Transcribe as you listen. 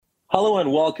Hello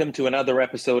and welcome to another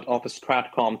episode of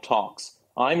StratcomTalks.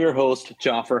 I'm your host,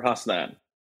 Jafar Hasnan.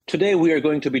 Today we are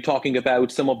going to be talking about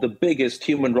some of the biggest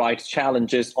human rights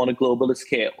challenges on a global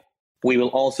scale. We will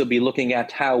also be looking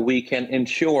at how we can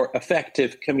ensure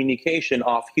effective communication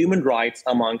of human rights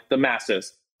among the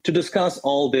masses. To discuss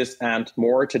all this and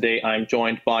more, today I'm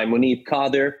joined by Muneeb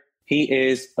Qadir. He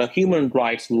is a human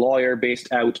rights lawyer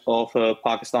based out of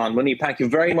Pakistan. Muneeb, thank you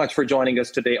very much for joining us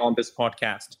today on this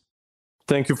podcast.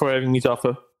 Thank you for having me,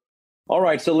 Jafar. All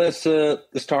right, so let's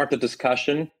start the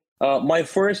discussion. My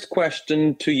first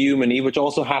question to you, Muneeb, which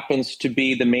also happens to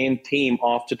be the main theme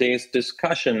of today's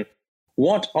discussion.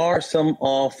 What are some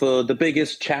of the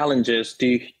biggest challenges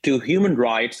to human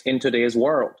rights in today's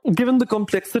world? Given the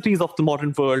complexities of the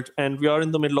modern world, and we are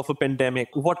in the middle of a pandemic,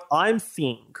 what I'm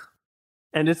seeing,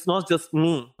 and it's not just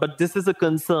me, but this is a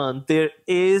concern, there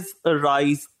is a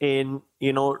rise in,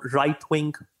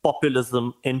 right-wing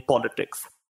populism in politics.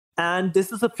 And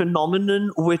this is a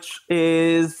phenomenon which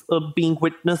is being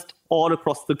witnessed all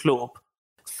across the globe.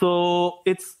 So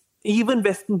it's even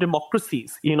Western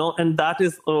democracies, and that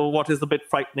is what is a bit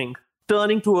frightening.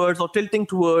 Turning towards or tilting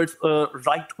towards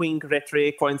right-wing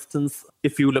rhetoric, for instance,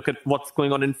 if you look at what's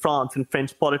going on in France, in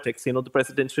French politics, the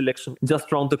presidential election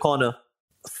just around the corner.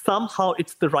 Somehow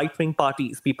it's the right-wing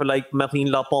parties, people like Marine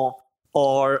Le Pen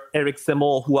or Eric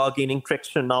Zemmour, who are gaining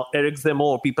traction now. Eric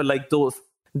Zemmour, people like those,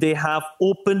 they have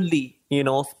openly,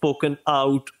 spoken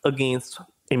out against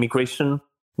immigration.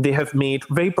 They have made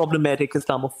very problematic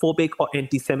Islamophobic or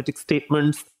anti-Semitic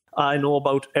statements. I know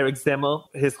about Eric Zemmour,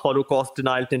 his Holocaust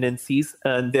denial tendencies,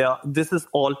 and this is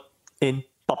all in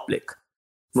public.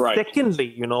 Right.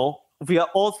 Secondly, we are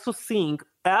also seeing,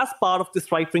 as part of this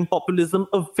right-wing populism,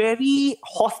 a very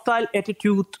hostile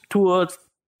attitude towards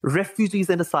refugees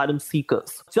and asylum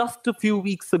seekers. Just a few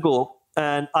weeks ago,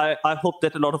 and I hope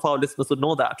that a lot of our listeners would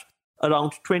know that,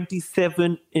 around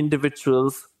 27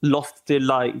 individuals lost their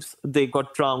lives. They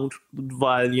got drowned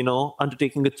while,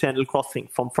 undertaking a channel crossing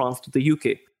from France to the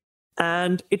UK.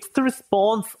 And it's the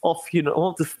response of,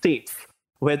 the states,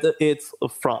 whether it's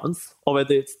France or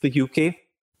whether it's the UK.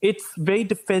 It's very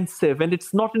defensive, and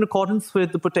it's not in accordance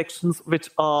with the protections which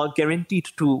are guaranteed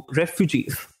to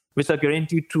refugees, which are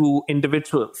guaranteed to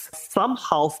individuals.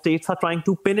 Somehow states are trying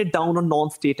to pin it down on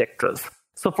non-state actors.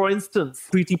 So, for instance,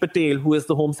 Priti Patel, who is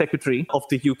the Home Secretary of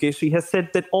the UK, she has said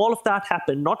that all of that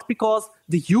happened not because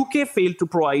the UK failed to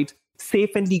provide safe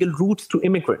and legal routes to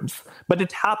immigrants, but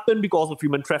it happened because of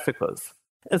human traffickers.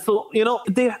 And so,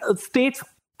 the states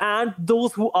and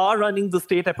those who are running the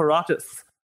state apparatus,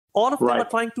 all of them are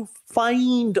trying to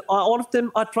all of them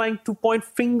are trying to point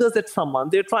fingers at someone.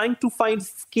 They're trying to find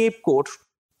scapegoat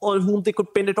on whom they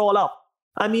could pin it all up.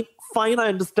 I mean, fine, I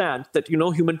understand that,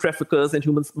 human traffickers and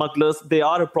human smugglers, they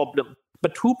are a problem.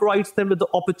 But who provides them with the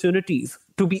opportunities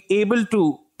to be able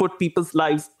to put people's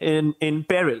lives in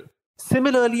peril?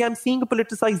 Similarly, I'm seeing a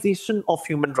politicization of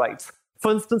human rights.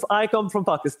 For instance, I come from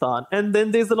Pakistan, and then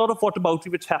there's a lot of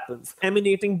whataboutery which happens,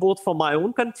 emanating both from my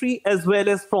own country as well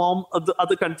as from the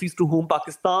other countries to whom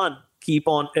Pakistan keeps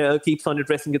on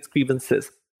addressing its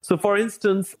grievances. So, for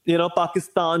instance,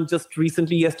 Pakistan just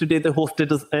recently, yesterday, they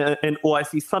hosted an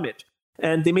OIC summit,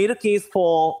 and they made a case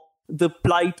for the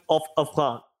plight of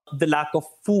Afghan, the lack of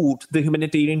food, the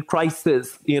humanitarian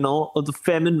crisis, the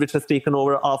famine which has taken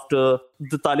over after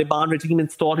the Taliban regime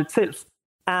installed itself.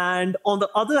 And on the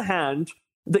other hand,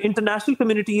 the international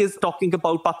community is talking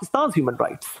about Pakistan's human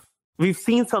rights. We've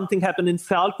seen something happen in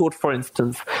Sialkot, for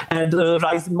instance, and the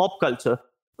rise in mob culture.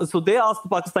 So they ask the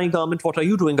Pakistani government, what are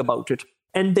you doing about it?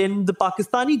 And then the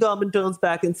Pakistani government turns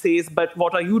back and says, but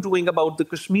what are you doing about the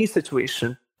Kashmir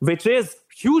situation, which is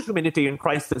huge humanitarian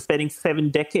crisis spanning 7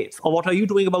 decades? Or what are you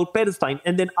doing about Palestine?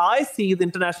 And then I see the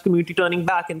international community turning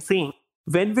back and saying,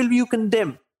 when will you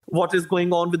condemn what is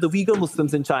going on with the Uyghur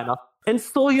Muslims in China? And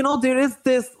so, there is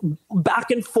this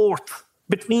back and forth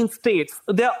between states.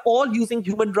 They're all using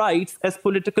human rights as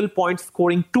political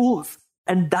point-scoring tools.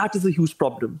 And that is a huge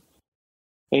problem.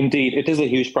 Indeed, it is a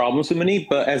huge problem. So,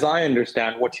 Muneeb, as I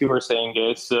understand, what you are saying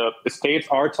is the states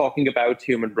are talking about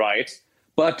human rights,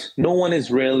 but no one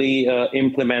is really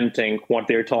implementing what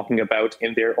they're talking about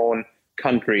in their own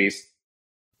countries,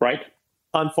 right?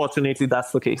 Unfortunately,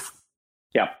 that's the case.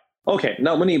 Yeah. Okay.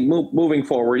 Now, Muneeb, moving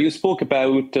forward, you spoke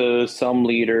about some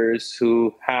leaders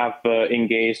who have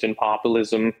engaged in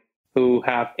populism, who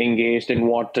have engaged in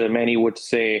what many would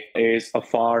say is a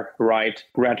far-right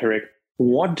rhetoric.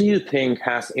 What do you think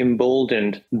has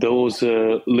emboldened those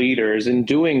leaders in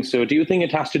doing so? Do you think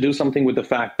it has to do something with the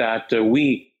fact that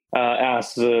we,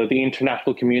 as the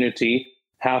international community,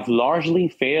 have largely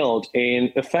failed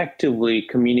in effectively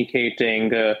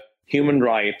communicating human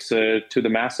rights to the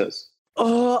masses?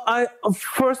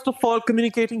 First of all,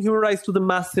 communicating human rights to the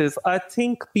masses, I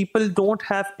think people don't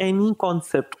have any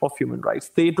concept of human rights.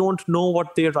 They don't know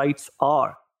what their rights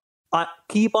are. I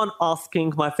keep on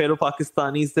asking my fellow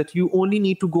Pakistanis that you only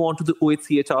need to go onto the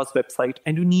OHCHR's website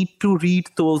and you need to read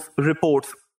those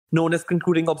reports known as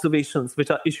concluding observations, which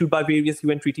are issued by various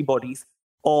UN treaty bodies,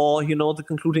 or, the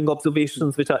concluding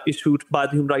observations which are issued by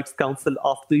the Human Rights Council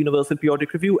after the Universal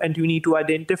Periodic Review, and you need to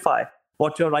identify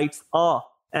what your rights are.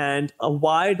 And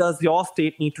why does your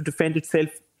state need to defend itself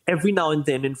every now and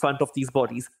then in front of these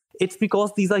bodies? It's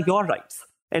because these are your rights.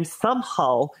 And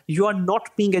somehow you are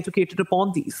not being educated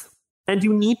upon these. And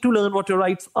you need to learn what your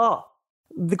rights are.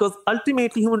 Because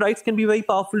ultimately, human rights can be a very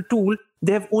powerful tool.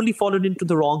 They have only fallen into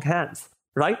the wrong hands.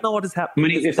 Right now, what is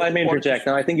happening? If I may interject,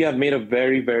 and I think you have made a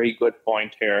very, very good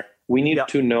point here. We need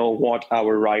to know what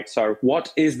our rights are.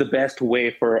 What is the best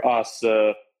way for us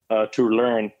to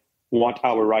learn what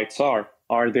our rights are?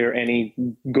 Are there any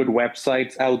good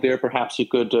websites out there? Perhaps you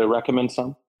could recommend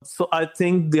some? So I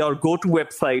think their go-to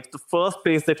website, the first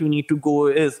place that you need to go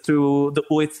is to the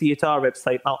OHCHR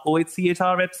website. Now,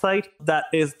 OHCHR website, that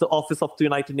is the Office of the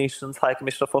United Nations High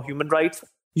Commissioner for Human Rights.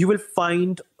 You will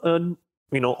find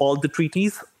all the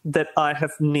treaties that I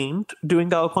have named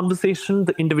during our conversation,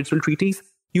 the individual treaties.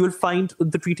 You will find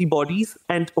the treaty bodies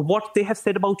and what they have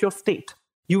said about your state.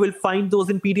 You will find those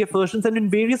in PDF versions and in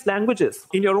various languages,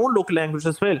 in your own local language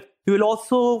as well. You will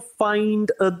also find,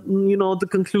 the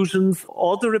conclusions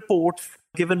or the reports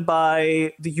given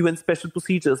by the UN special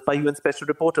procedures, by UN special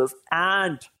reporters.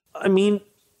 And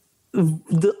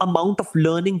the amount of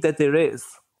learning that there is,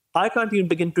 I can't even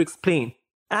begin to explain.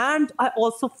 And I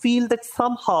also feel that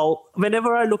somehow,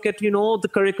 whenever I look at, the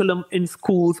curriculum in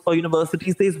schools or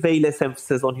universities, there's very less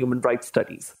emphasis on human rights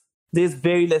studies. There's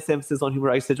very less emphasis on human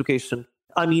rights education.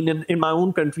 In my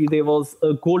own country, there was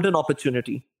a golden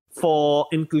opportunity for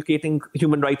inculcating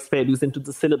human rights values into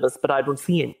the syllabus, but I don't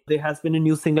see any. There has been a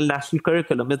new single national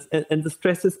curriculum, and the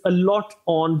stress is a lot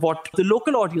on what the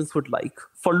local audience would like.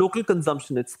 For local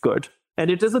consumption, it's good. And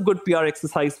it is a good PR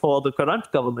exercise for the current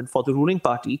government, for the ruling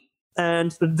party.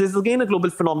 And this is again a global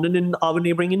phenomenon in our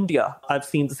neighboring India. I've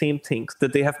seen the same things,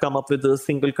 that they have come up with a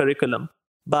single curriculum,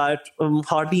 but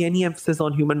hardly any emphasis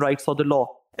on human rights or the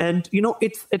law. And,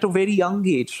 it's at a very young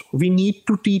age. We need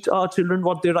to teach our children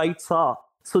what their rights are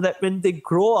so that when they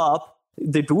grow up,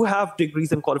 they do have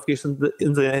degrees and qualifications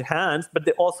in their hands, but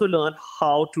they also learn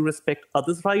how to respect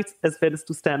others' rights as well as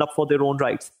to stand up for their own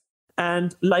rights.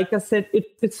 And like I said,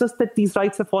 it's just that these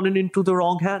rights have fallen into the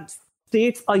wrong hands.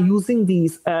 States are using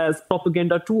these as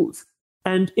propaganda tools.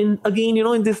 And in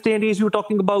this day and age, you're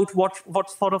talking about what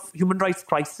sort of human rights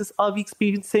crisis are we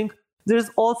experiencing? There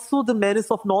is also the menace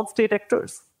of non-state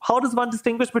actors. How does one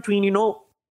distinguish between,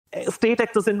 state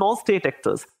actors and non-state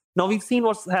actors? Now, we've seen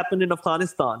what's happened in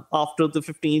Afghanistan after the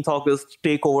 15th August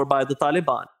takeover by the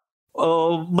Taliban.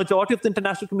 Majority of the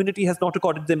international community has not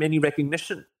accorded them any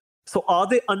recognition. So are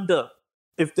they under,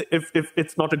 if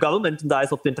it's not a government in the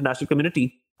eyes of the international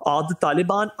community, are the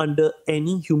Taliban under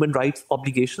any human rights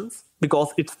obligations?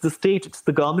 Because it's the state, it's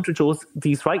the government which owes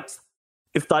these rights.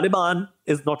 If Taliban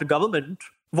is not a government,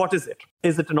 what is it?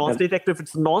 Is it a non-state actor? If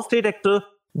it's a non-state actor,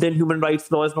 then human rights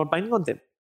law is not binding on them.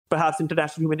 Perhaps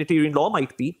international humanitarian law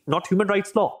might be, not human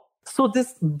rights law. So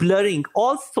this blurring.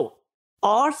 Also,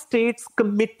 are states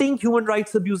committing human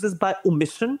rights abuses by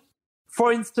omission?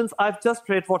 For instance, I've just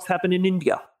read what's happened in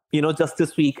India. Just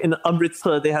this week in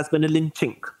Amritsar, there has been a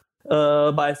lynching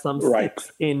by some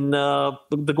Sikhs in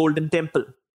the Golden Temple.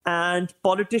 And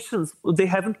politicians, they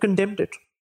haven't condemned it.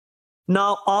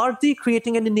 Now, are they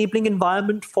creating an enabling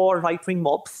environment for right-wing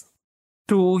mobs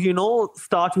to,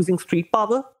 start using street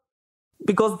power?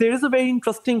 Because there is a very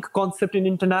interesting concept in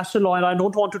international law, and I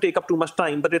don't want to take up too much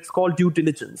time, but it's called due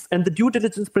diligence. And the due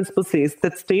diligence principle says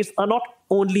that states are not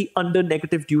only under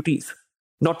negative duties,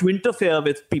 not to interfere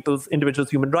with people's individuals'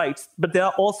 human rights, but they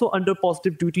are also under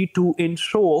positive duty to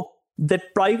ensure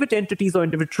that private entities or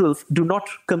individuals do not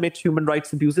commit human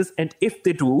rights abuses. And if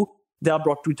they do, they are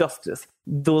brought to justice.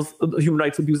 Those human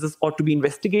rights abuses ought to be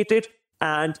investigated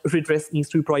and redress needs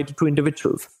to be provided to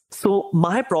individuals. So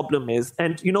my problem is,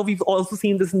 and we've also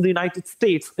seen this in the United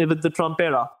States with the Trump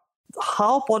era,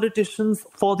 how politicians,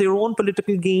 for their own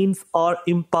political gains, are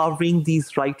empowering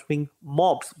these right-wing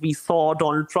mobs. We saw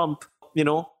Donald Trump,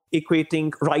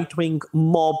 equating right-wing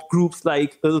mob groups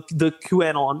like the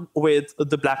QAnon with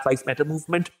the Black Lives Matter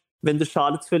movement. When the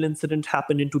Charlottesville incident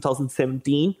happened in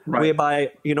 2017,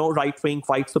 whereby, right-wing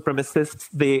white supremacists,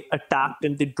 they attacked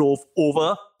and they drove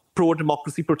over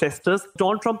pro-democracy protesters,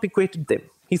 Donald Trump equated them.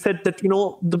 He said that,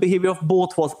 the behavior of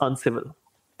both was uncivil.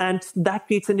 And that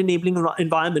creates an enabling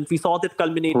environment. We saw that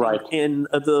culminating in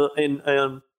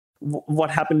what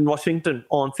happened in Washington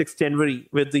on 6th January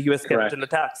with the US Capitol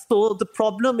attacks. So the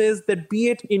problem is that be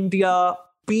it India,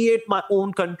 be it my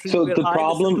own country, where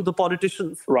I listen to the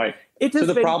politicians. Right. It is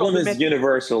so the problem is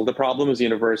universal. The problem is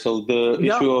universal. The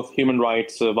issue of human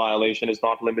rights violation is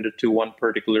not limited to one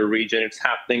particular region. It's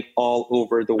happening all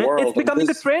over the world. It's becoming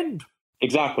a trend.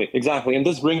 Exactly. And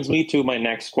this brings me to my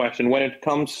next question. When it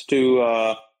comes to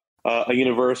a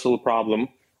universal problem,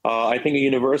 I think a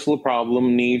universal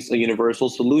problem needs a universal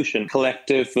solution,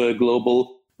 collective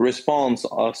global response.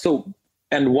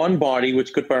 And one body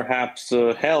which could perhaps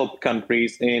help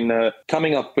countries in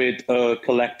coming up with a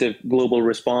collective global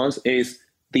response is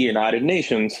the United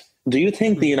Nations. Do you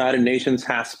think the United Nations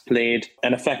has played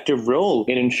an effective role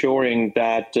in ensuring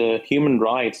that human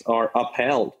rights are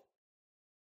upheld?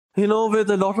 With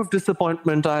a lot of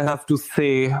disappointment, I have to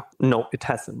say, no, it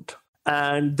hasn't.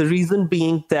 And the reason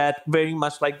being that very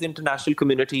much like the international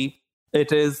community,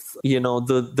 it is,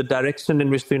 the direction in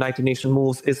which the United Nations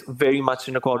moves is very much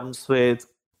in accordance with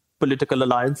political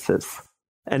alliances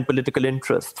and political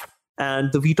interests.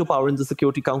 And the veto power in the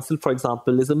Security Council, for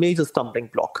example, is a major stumbling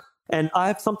block. And I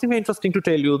have something very interesting to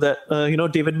tell you that,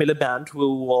 David Miliband,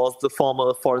 who was the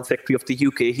former Foreign Secretary of the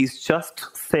UK, he's just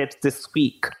said this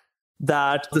week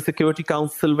that the Security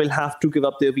Council will have to give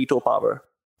up their veto power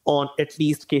on at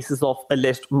least cases of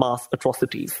alleged mass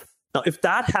atrocities. Now, if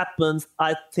that happens,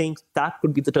 I think that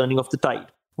could be the turning of the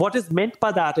tide. What is meant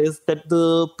by that is that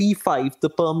the P5, the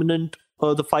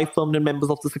 5 permanent members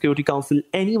of the Security Council,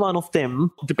 any one of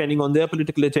them, depending on their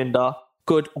political agenda,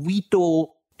 could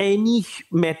veto any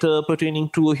matter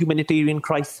pertaining to a humanitarian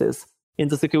crisis in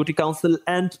the Security Council,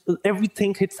 and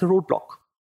everything hits a roadblock.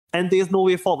 And there's no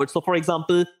way forward. So, for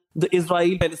example, the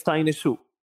Israel-Palestine issue,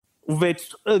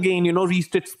 which, again,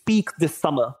 reached its peak this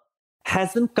summer,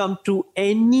 hasn't come to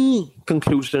any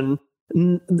conclusion.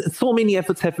 So many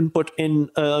efforts have been put in,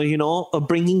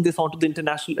 bringing this onto the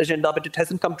international agenda, but it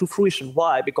hasn't come to fruition.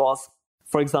 Why? Because,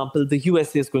 for example, the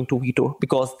USA is going to veto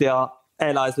because they are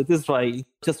allies with Israel.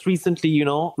 Just recently,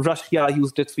 Russia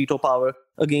used its veto power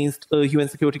against a UN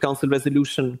Security Council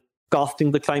resolution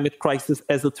casting the climate crisis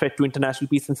as a threat to international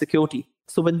peace and security.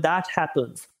 So when that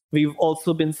happens, we've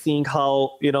also been seeing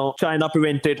how, China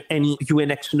prevented any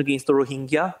UN action against the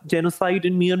Rohingya genocide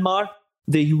in Myanmar.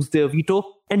 They used their veto.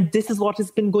 And this is what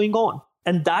has been going on.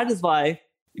 And that is why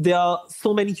there are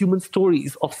so many human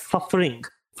stories of suffering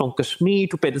from Kashmir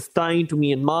to Palestine to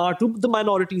Myanmar to the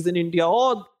minorities in India,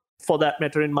 or for that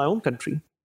matter in my own country.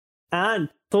 And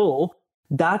so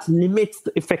that limits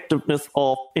the effectiveness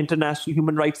of international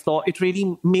human rights law. It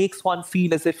really makes one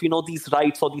feel as if, these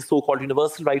rights or these so-called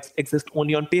universal rights exist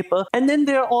only on paper. And then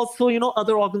there are also,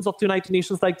 other organs of the United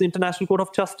Nations like the International Court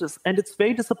of Justice. And it's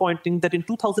very disappointing that in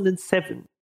 2007,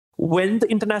 when the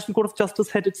International Court of Justice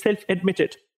had itself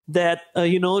admitted that,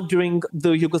 during the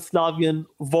Yugoslavian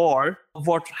war,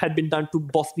 what had been done to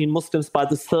Bosnian Muslims by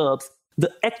the Serbs, the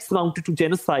acts amounted to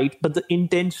genocide, but the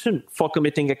intention for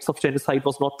committing acts of genocide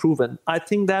was not proven. I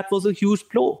think that was a huge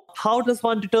blow. How does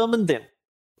one determine then?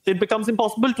 It becomes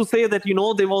impossible to say that,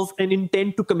 there was an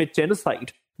intent to commit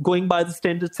genocide, going by the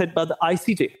standards set by the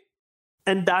ICJ.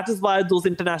 And that is why those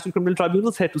international criminal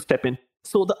tribunals had to step in.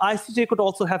 So the ICJ could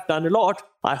also have done a lot.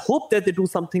 I hope that they do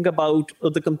something about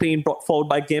the complaint brought forward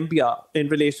by Gambia in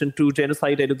relation to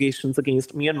genocide allegations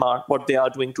against Myanmar, what they are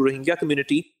doing to Rohingya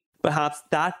community. Perhaps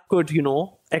that could,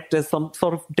 act as some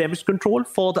sort of damage control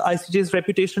for the ICJ's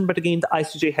reputation. But again, the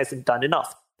ICJ hasn't done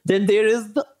enough. Then there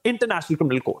is the International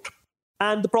Criminal Court.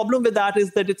 And the problem with that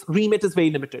is that its remit is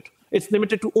very limited. It's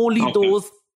limited to only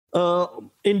those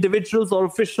individuals or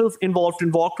officials involved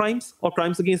in war crimes or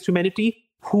crimes against humanity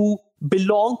who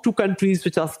belong to countries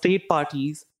which are state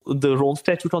parties, the Rome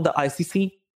Statute on the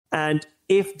ICC, and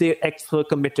if their acts were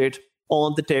committed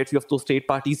on the territory of those state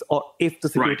parties, or if the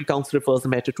Security Council refers the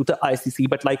matter to the ICC.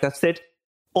 But like I've said,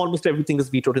 almost everything is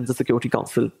vetoed in the Security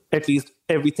Council, at least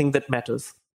everything that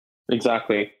matters.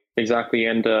 Exactly.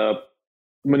 And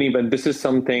Muneeb, this is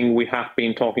something we have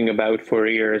been talking about for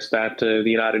years, that the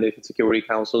United Nations Security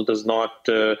Council does not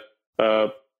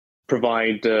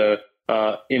provide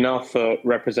enough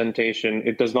representation.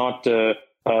 It does not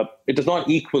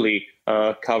equally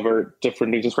cover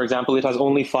different regions. For example, it has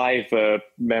only 5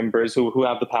 members who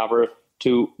have the power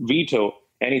to veto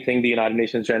anything the United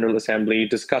Nations General Assembly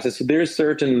discusses. So there's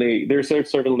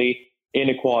certainly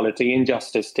inequality,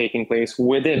 injustice taking place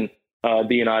within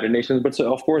the United Nations. But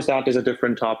so, of course, that is a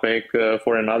different topic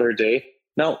for another day.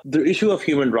 Now, the issue of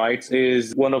human rights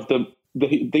is one of the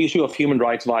issue of human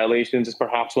rights violations is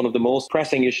perhaps one of the most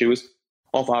pressing issues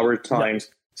of our times.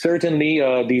 Yeah.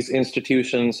 Certainly, these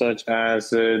institutions such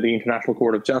as the International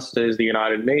Court of Justice, the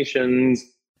United Nations,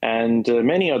 and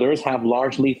many others have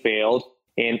largely failed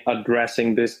in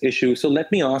addressing this issue. So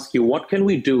let me ask you, what can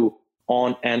we do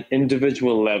on an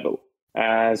individual level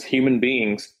as human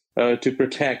beings to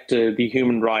protect the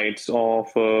human rights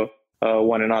of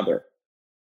one another?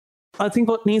 I think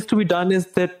what needs to be done is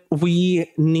that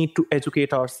we need to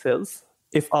educate ourselves.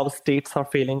 If our states are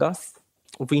failing us,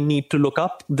 we need to look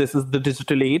up. This is the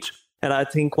digital age. And I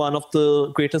think one of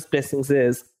the greatest blessings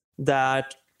is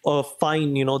that there are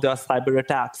cyber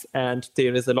attacks and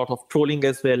there is a lot of trolling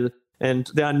as well. And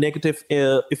there are negative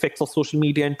effects of social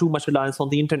media and too much reliance on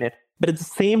the internet. But at the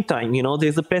same time,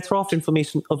 there's a plethora of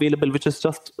information available, which is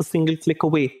just a single click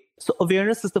away. So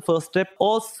awareness is the first step.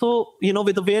 Also,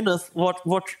 with awareness,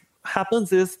 what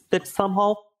happens is that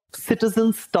somehow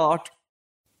citizens start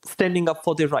standing up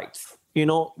for their rights.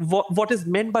 What is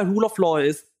meant by rule of law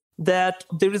is that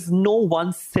there is no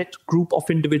one set group of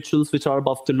individuals which are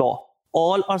above the law.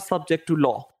 All are subject to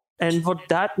law. And what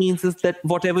that means is that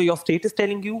whatever your state is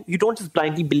telling you, you don't just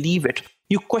blindly believe it.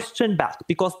 You question back,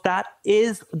 because that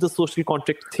is the social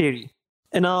contract theory.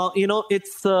 And,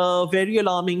 it's very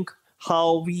alarming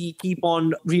how we keep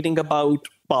on reading about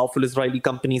powerful Israeli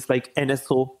companies like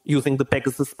NSO using the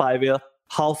Pegasus spyware,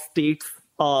 how states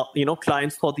are,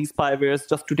 clients for these spywares.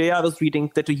 Just today, I was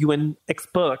reading that a UN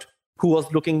expert who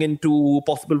was looking into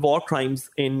possible war crimes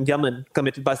in Yemen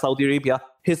committed by Saudi Arabia,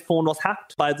 his phone was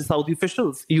hacked by the Saudi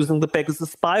officials using the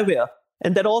Pegasus spyware.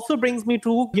 And that also brings me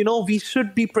to, we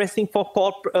should be pressing for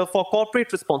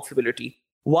corporate responsibility.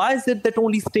 Why is it that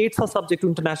only states are subject to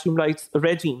international rights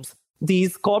regimes?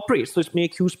 These corporates, which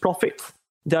make huge profits,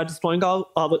 they are destroying our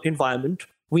environment.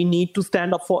 We need to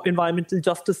stand up for environmental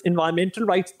justice. Environmental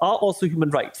rights are also human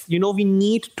rights. We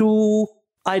need to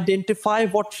identify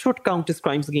what should count as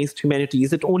crimes against humanity.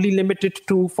 Is it only limited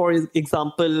to, for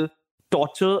example,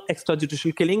 torture,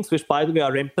 extrajudicial killings, which, by the way,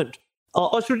 are rampant?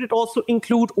 Or should it also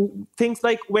include things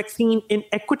like vaccine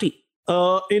inequity,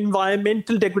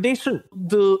 environmental degradation,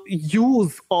 the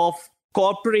use of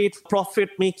corporate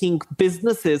profit-making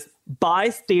businesses by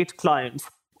state clients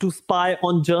to spy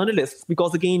on journalists?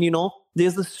 Because again,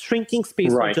 there's a shrinking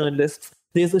space for journalists.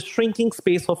 There's a shrinking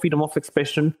space for freedom of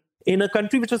expression. In a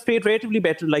country which has fared relatively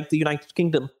better, like the United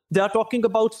Kingdom, they are talking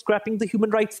about scrapping the Human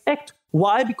Rights Act.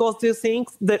 Why? Because they're saying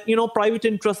that, private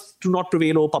interests do not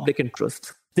prevail over public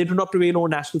interests. They do not prevail over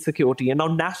national security. And now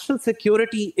national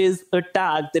security is a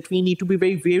tag that we need to be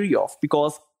very wary of,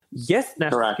 because yes,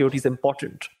 national security is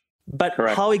important. But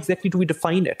how exactly do we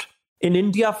define it? In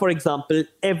India, for example,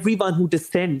 everyone who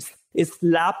dissents is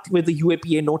slapped with a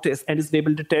UAPA notice and is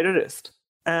labeled a terrorist.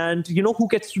 And who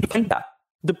gets to define that?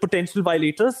 The potential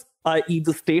violators, i.e.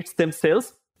 the states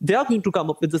themselves, they are going to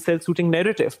come up with the self-suiting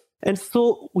narrative. And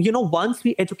so, once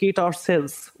we educate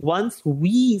ourselves, once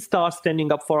we start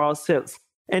standing up for ourselves,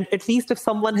 and at least if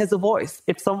someone has a voice,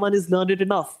 if someone is learned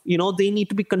enough, they need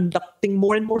to be conducting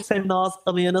more and more seminars,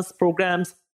 awareness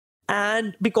programs.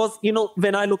 And because,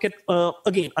 when I look at,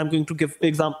 again, I'm going to give the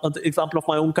example of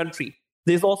my own country.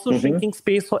 There's also shrinking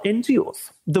space for NGOs.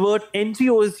 The word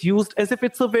NGO is used as if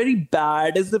it's a very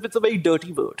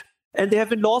dirty word. And there have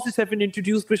been laws which have been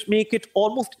introduced which make it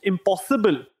almost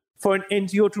impossible for an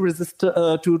NGO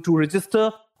to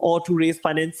register or to raise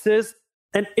finances.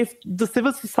 And if the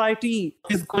civil society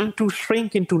is going to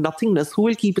shrink into nothingness, who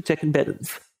will keep a check and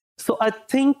balance? So I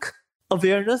think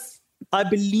awareness, I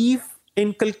believe,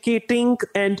 inculcating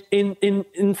and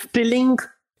instilling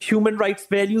human rights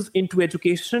values into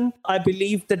education. I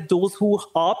believe that those who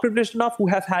are privileged enough, who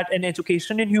have had an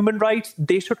education in human rights,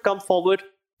 they should come forward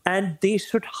and they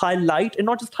should highlight, and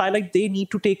not just highlight, they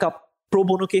need to take up pro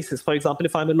bono cases. For example,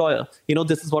 if I'm a lawyer,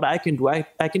 this is what I can do.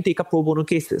 I can take up pro bono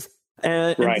cases.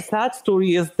 And the sad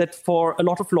story is that for a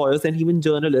lot of lawyers and even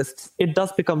journalists, it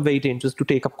does become very dangerous to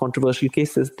take up controversial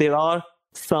cases. There are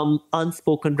some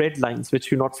unspoken red lines which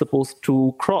you're not supposed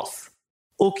to cross.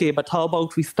 Okay, but how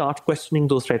about we start questioning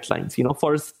those red lines?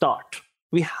 For a start,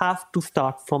 we have to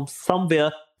start from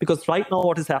somewhere, because right now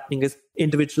what is happening is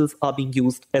individuals are being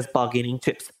used as bargaining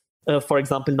chips. For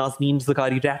example, Nazneen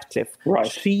Zaghari-Ratcliffe.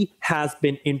 She has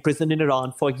been in prison in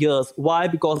Iran for years. Why?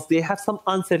 Because they have some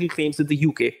unsettled claims with the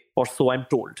UK, or so I'm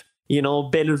told.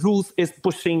 Belarus is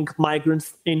pushing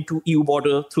migrants into EU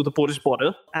border through the Polish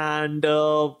border and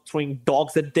throwing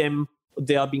dogs at them.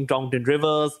 They are being drowned in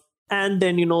rivers. And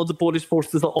then, the Polish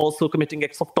forces are also committing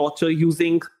acts of torture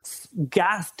using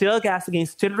tear gas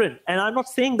against children. And I'm not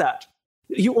saying that.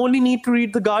 You only need to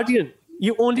read The Guardian.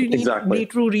 You only need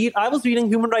to read. I was reading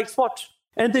Human Rights Watch,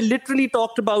 and they literally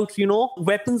talked about,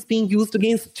 weapons being used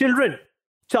against children,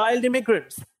 child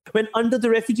immigrants. When under the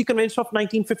Refugee Convention of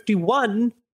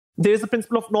 1951, there is a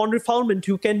principle of non-refoulement.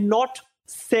 You cannot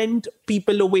send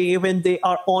people away when they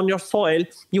are on your soil.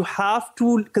 You have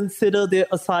to consider their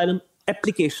asylum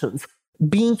applications.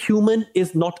 Being human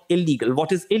is not illegal.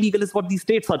 What is illegal is what these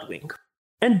states are doing.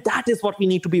 And that is what we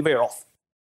need to be aware of.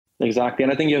 Exactly.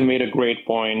 And I think you've made a great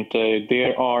point.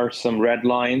 There are some red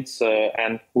lines,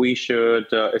 and we should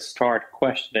start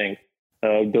questioning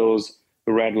those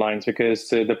red lines, because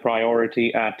the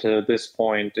priority at this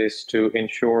point is to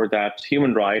ensure that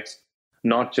human rights,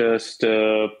 not just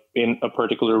in a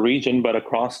particular region, but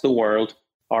across the world,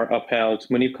 are upheld.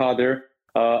 Muneeb Qadir,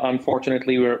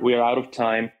 unfortunately, we're out of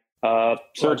time.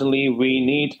 Certainly, we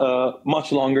need a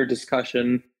much longer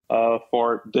discussion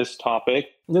for this topic.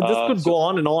 This could go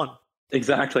on and on.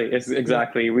 Exactly.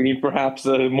 Exactly. We need perhaps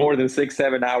more than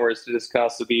 6-7 hours to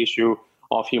discuss the issue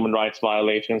of human rights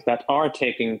violations that are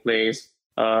taking place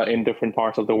in different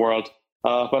parts of the world.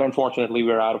 But unfortunately,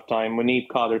 we're out of time. Muneeb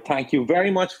Qadir, thank you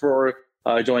very much for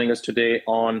joining us today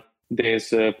on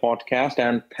this podcast.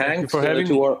 And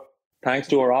thanks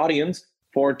to our audience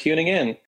for tuning in.